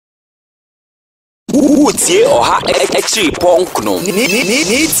Utie oha extra punk no.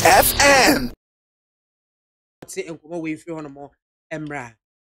 Needs FM. Say enkomo we fi hono mo emra.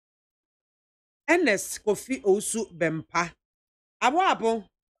 NS Kofi Owusu Bempah. Abo.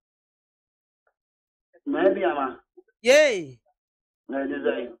 Maybe ama. Yay. Na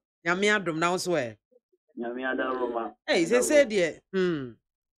design. Nyame adom na so e. Nyame adaroma. Hey, say de.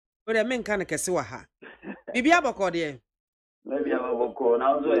 O de men kan kese wa ha. Bibi aboko de. Maybe ama boko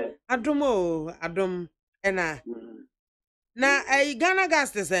na so e. Adom ena. Na Ghana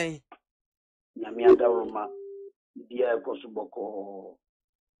gas te say. Nyame adaroma. Dia koso boko.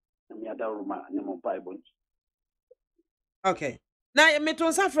 Nyame adaroma ne mo Bible. Okay. Na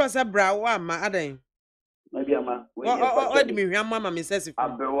meton safro se bra wa ma adan. Maybe ama. O de me hwam mama me sesi.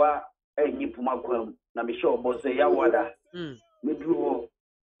 Abewa enyi puma kwam na me sure bo say ya wada. Me duru ho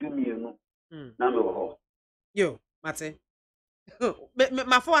dumienu. Na me ho. Yo, mate.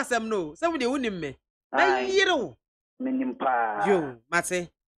 Ma fo asem no. Se we de wonim me. Na yiro. Menim pa. Yo, mate.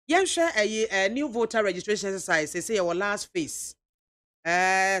 Yen share a new voter registration exercise say your last phase.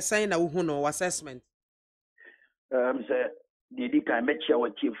 Sign na wo no assessment. Say didi kan me chia wa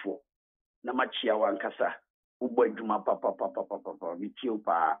chiefo. Na ma chia wa nkasa. Ubo adwuma papa mi tie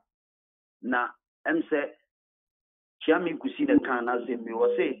pa. Na say chia mi kusi de kan na se mi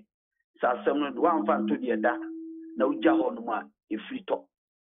wo say sa asem no do amfa to de da. Na uja ho no ma e free top.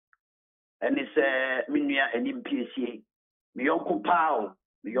 Eni se minua eni MPC mi yonko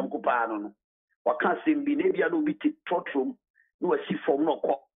pa no waka sembi na bia no bi totrom no wasi form no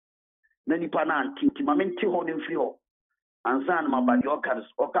kɔ na nipa na antinti ma menti ho dem free ho ansan ma ba de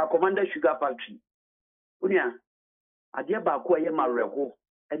oka commander sugar factory unia ade ba ko ye mareho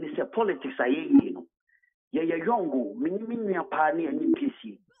eni se politics ayeyi no ye yongo minua pa na eni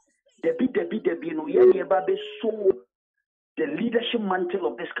MPC debi no ye ba be so the leadership mantle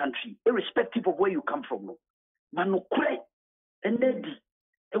of this country, irrespective of where you come from. No, man, no cry, and then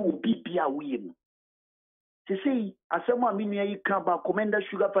it will be a win. To say, as someone mean come about Commander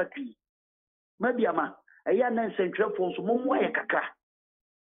Sugar Factory, maybe a young central phones, Momoya Kaka.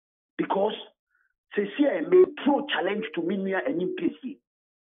 Because, Cecilia may throw challenge to Minia and MPC.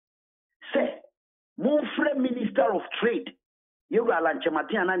 Say, Monfre Minister of Trade, you are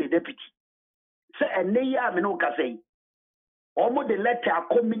Lanchematiana and deputy. Say, and they are Menoka say. Almost the letter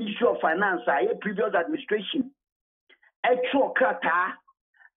a Ministry of Finance, a previous administration. Actual krata,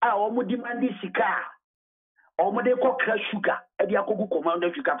 almost demanding sika, almost they call crash sugar, and the Akogu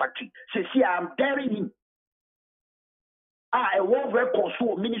Commander Sugar Factory. See, I'm telling him. A world record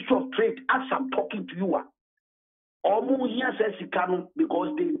so Ministry of Trade as I'm talking to you. Almost yes, sikano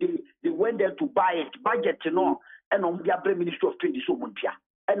because they went there to buy it, budget, you know, and on the Ministry of Trade is so much,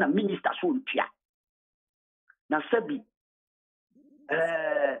 and a minister so much. Now, Sebi.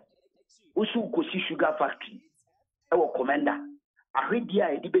 Usu Kosi Sugar Factory. Our commander. I read the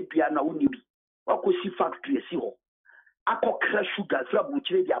idea na unibi. Wakosi factory si ho. Ako crash sugar fra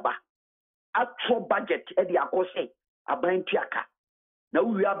buchire diaba. Atro budget e di akose aban tuaka. Na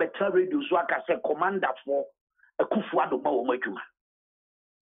we are better radio so aka say commander for Akufu Addo ma wo madwuma.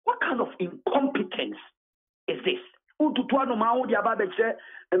 What kind of incompetence is this? Ututu anu ma wo diaba be che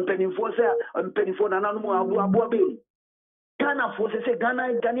mpenifo na nanu abu be. Ghana for say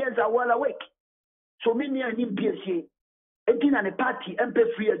Ghanaians are well awake. So many are in PSA. 18 and a party and pay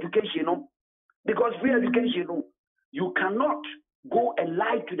free education, no? Because free education, no, you cannot go and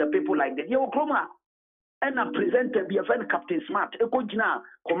lie to the people like that. You Kroma and a presenter be a friend Captain Smart. A coachina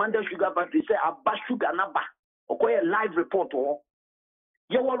Commander Sugar Factory say Abba Sugar Naba or a live report or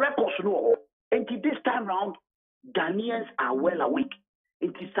your records no. And this time round, Ghanaians are well awake.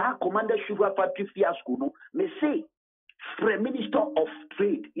 It is our Commander Sugar Factory fiasco, no? May say. Minister of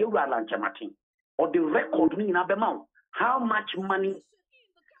Trade, you are Lanchamatin, or the record mean abemount. How much money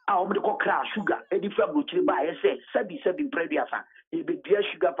our medical crash sugar, a different butcher by say, Sabi previous, a be dear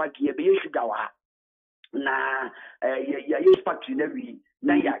sugar factory, a be sugar. Na, factory every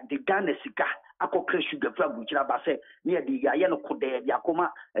Naya, the Ghana Sika, a crash sugar from butcher by near the Yano Code, Yakoma,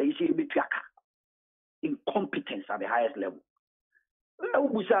 you see, incompetence at the highest level.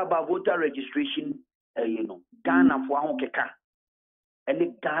 We say about voter registration. Ghana for Keka,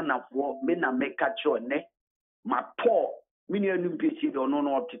 and Ghana for Mena make a show, ne? My poor million PC don't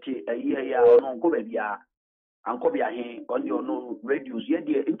know a year or no Cobia, and Cobia on your no radios. Yet,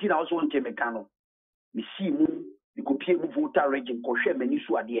 the 18 hours on Temecano. We see moon, you could pay voter region, Koshe,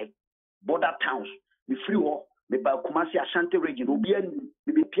 Menisua, dear border towns, the free war, the Bakumasi Ashanti region, Obian,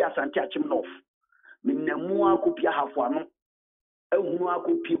 the Pias and Tachimnof. Minamua Kupia have one.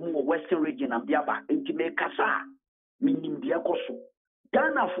 Western region and Biaba, Intimate Casa, meaning Diacoso.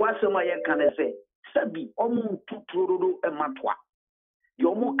 Ghana for asema ye kan say sabi omu tuturoro ematwa de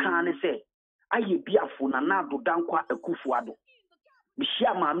omu kan say aye biafo na nado dankwa akufuado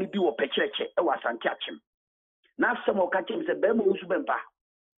bihia maame bi wo pechereche e wasante achim na asema oka chem say be ma Owusu Bempah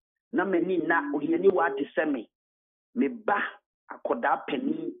na mani na ohiyani wa de seme me ba akoda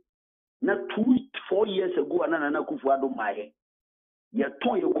pani na 4 years ago na akufuado maye ye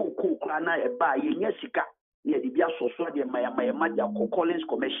ton ye kokko kra na e ba ye nya sika ne de bia soso de maya maja Collins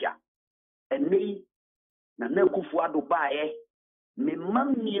commercial ene na akufuado bae me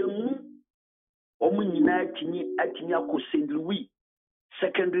mamienu omu nyina atini akọ St. Louis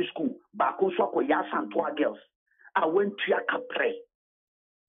secondary school ba ko so akoya Santoa girls a wentua kapre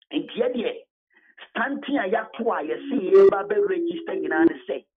entie de stantin a yato a ye se ye ba be register nyina ne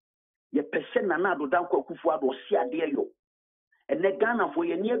se ye pese na na adodan kwa akufuado si ade yo ene Ghana fo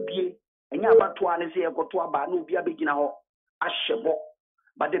ye ne abie enya abato ne se ye koto aba na obi abegina ho ahyebo.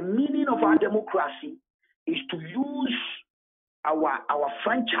 But the meaning of our democracy is to use our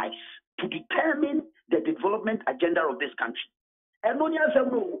franchise to determine the development agenda of this country. And no nya say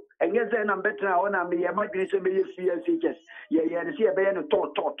no enye say na better on am ye madwin say be CSHS ye say be no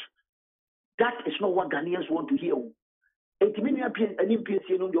thought. That is not what Ghanaians want to hear. Etimi ani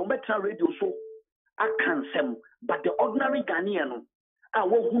PSC no the better radio so akansem, but the ordinary Ghanaian a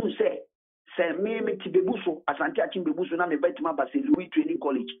wo hu say me tibebuso asante achim bebuso na me betima ba St. Louis Training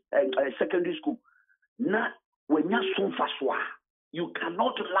College secondary school na wenya somfasoa. You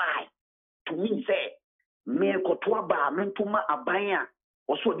cannot lie to me say me kotoa ba mentuma abanya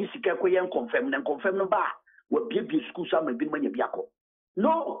also this sika koyen confirm no ba we bie school so ma bi manya biako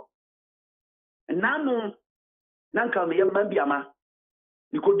no nanu nanka me yamba biama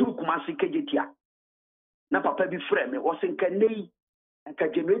nikodu Kumasi kejetia na papa bi frɛ me wo senka nei nka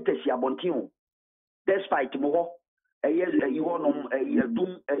generators ya bontin despite mo ho yihonom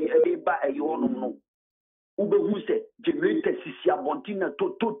dum ba yihonom no ubehu se generators si abontin na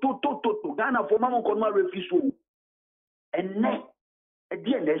to Ghana for mama ko no refiso enne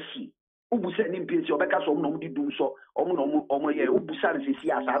DNC ubusa ni mpesi obeka so no di dum so omo ye ubusa se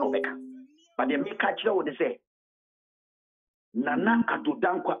si asa no beka but dem me catch wo de say nana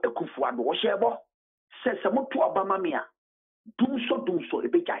adodankwa akufuado wo shebo se moto abama me a dum so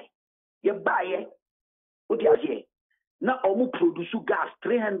ebejai ye baye odi azie na omo produce gas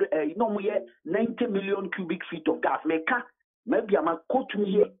 300 no mo ye 90 million cubic feet of gas meka maybe am quote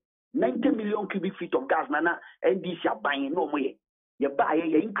here 90 million cubic feet of gas na NDC aban no mo ye baye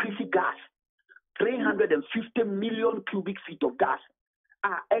ye increase gas 350 million cubic feet of gas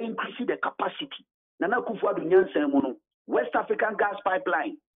increase the capacity nana kufuado nyansan mu no West African gas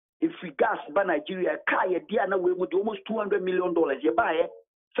pipeline if we gas by Nigeria kaya dia na we with almost $200 million ye baye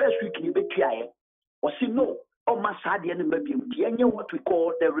first week ni betua or see no or masadi and maybe what we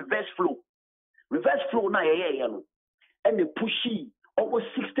call the reverse flow na no and they pushy almost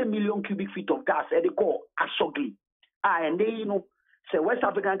 60 million cubic feet of gas and they call asogli and they say West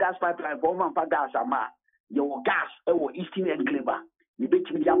African gas pipeline government for gas ama your gas or eastern enclave you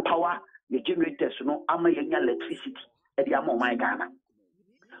bet me your power your generators no ama your electricity and the amount my Ghana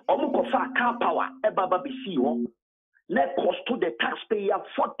omukofa car power ebaba bisi ho let cost to the taxpayer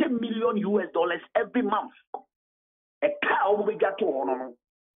 $40 million every month. A car we got to honor.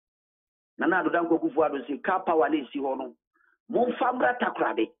 Nana Dodanko Kufuado say car power is si hono. Mon fabra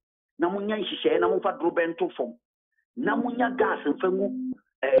takrade. Namunya shishe na mufa drobento form. Namunya gas and femu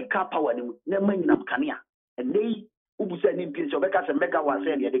car power ni nemen nam kania. And they ubusa ni pin so beka se megawatts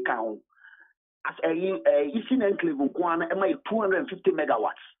e de ka ho. As isin enclave kwana e may 250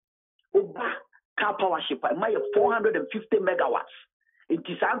 megawatts. Oba car power ship my 450 megawatts. It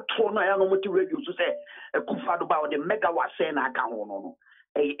is no radio to say Kufado about the megawatt saying I can't no.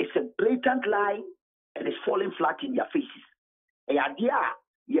 It's a blatant lie and it's falling flat in their faces. A idea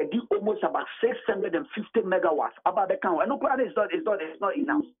you do almost about 650 megawatts about the count. And it's not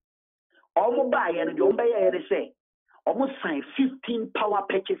enough. Almost buy and the Ombay say almost sign 15 power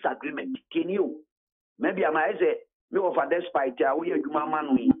purchase agreement. Can you? Maybe I might say no of a despite we are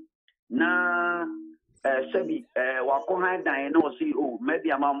man na sabi wako handa no see oh maybe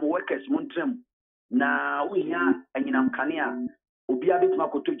am workers muntrem na we ya anyinam kanea obi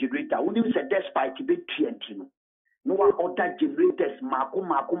abetuma koto generator we say despite be 20 no one order generators mako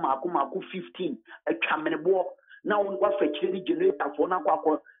 15 atwamenebo na wa fetchiri generator for na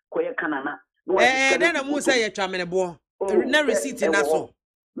kwa koye kanana no then am say atwamenebo na receipt na so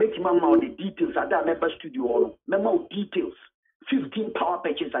make mama all the details at that member studio memo details 15 power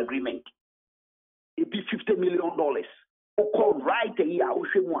purchase agreement. It be $50 million. Call right a year.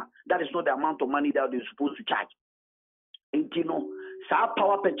 That is not the amount of money that they're supposed to charge. And sa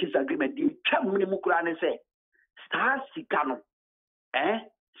power purchase agreement di twam ne mu kura ne say sa sika no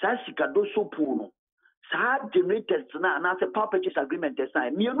sa sika do so pool no sa generators na say power purchase agreement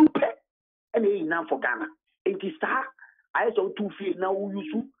sign mienu pe and e na for Ghana it is sa ISO 2 fee now we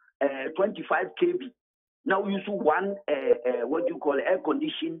use 25 kV now we use one what do you call it, air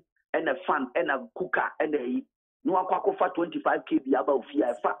condition and a fan and a cooker and a no akwa for 25 kV about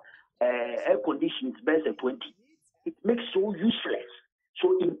fear air conditions best at 20. It makes so useless,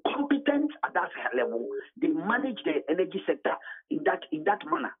 so incompetent at that level. They manage the energy sector in that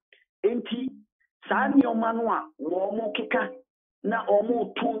manner. Enti sani omanwa womo keka na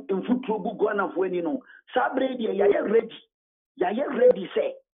omo tu infutrubu gwana fweni no sabre dia ya ready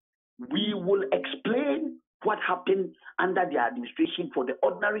say we will explain what happened under the administration for the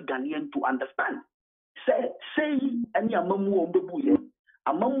ordinary Ghanaian to understand. Say any amamu ombebu ye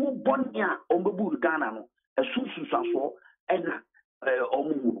amamu bonya ombebu Ghana no esususaso ena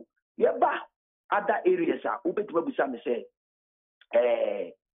omu yeba other areas a obetima busa me say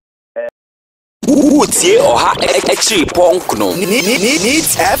Utie oha exi punk no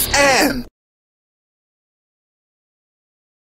Needs FM.